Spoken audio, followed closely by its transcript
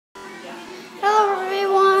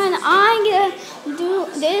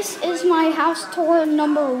This is my house tour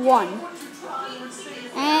number 1.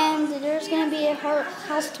 And there's going to be a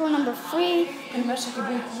house tour number 3, 2,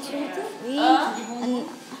 3, and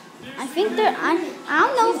I think I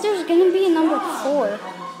don't know if there's going to be a number 4.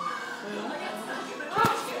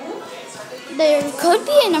 There could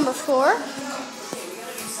be a number 4.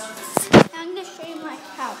 I'm going to show you my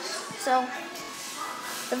house. So,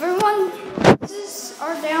 everyone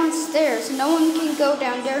are downstairs. No one can go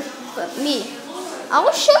down there but me. I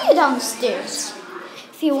will show you downstairs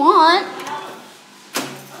if you want.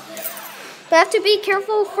 But I have to be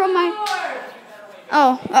careful from my...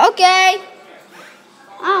 Oh, okay.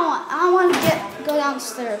 I want to go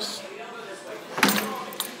downstairs.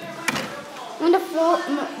 When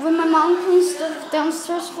my mom cleans the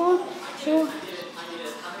downstairs floor,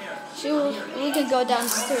 we can go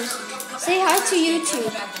downstairs. Say hi to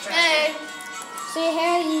YouTube. Hey. Say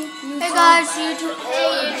hi to YouTube. Hey guys, YouTube. Hey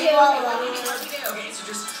YouTube.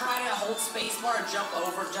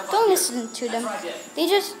 Don't listen to them.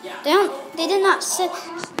 They did not say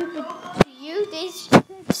stupid to you. They said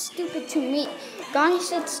stupid to me. Gani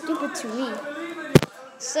said stupid to me.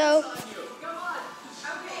 So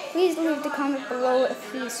please leave the comment below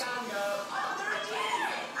if he's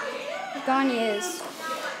Gani is.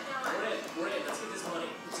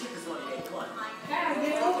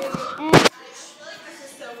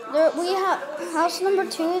 And we have house number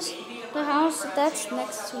 2 is the house that's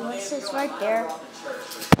next to us. It's right there.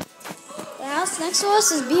 The house next to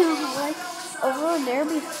us is behind, over there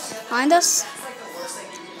behind us.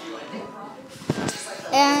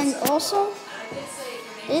 And also,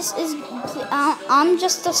 this is I'm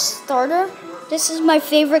just a starter. This is my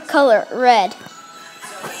favorite color, red.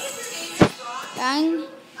 And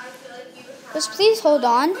just please hold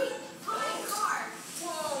on.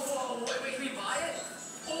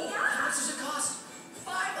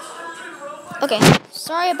 Okay,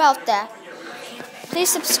 sorry about that. Please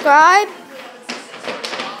subscribe.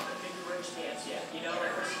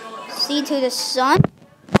 See to the sun.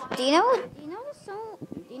 Do you know the sun?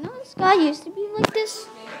 Do you know the sky used to be like this?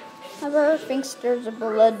 Everyone thinks there's a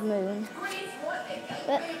blood moon.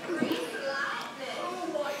 But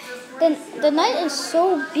the night is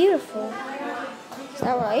so beautiful. Is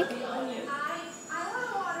that right?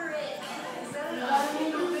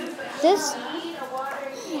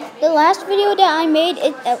 The last video that I made,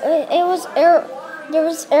 there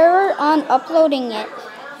was error on uploading it.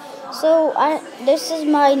 So this is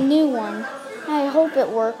my new one. I hope it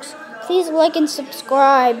works. Please like and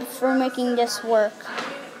subscribe for making this work.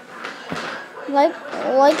 Like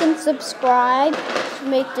and subscribe to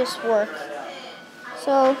make this work.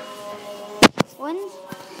 So when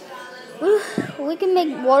we can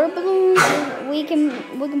make water balloons, we can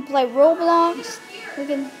play Roblox. We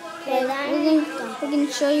can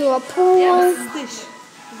show you a pool.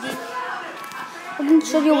 We can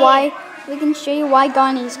show you why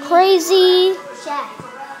Gani's crazy.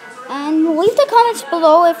 And leave the comments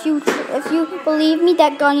below if you believe me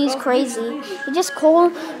that Gani's crazy. He just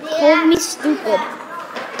called me stupid.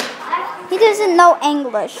 He doesn't know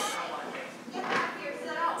English,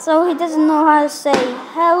 so he doesn't know how to say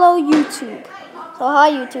hello YouTube. So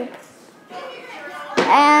hi YouTube.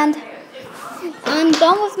 And I'm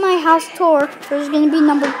done with my house tour. There's going to be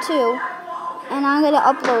number 2. And I'm going to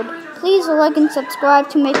upload. Please like and subscribe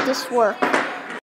to make this work.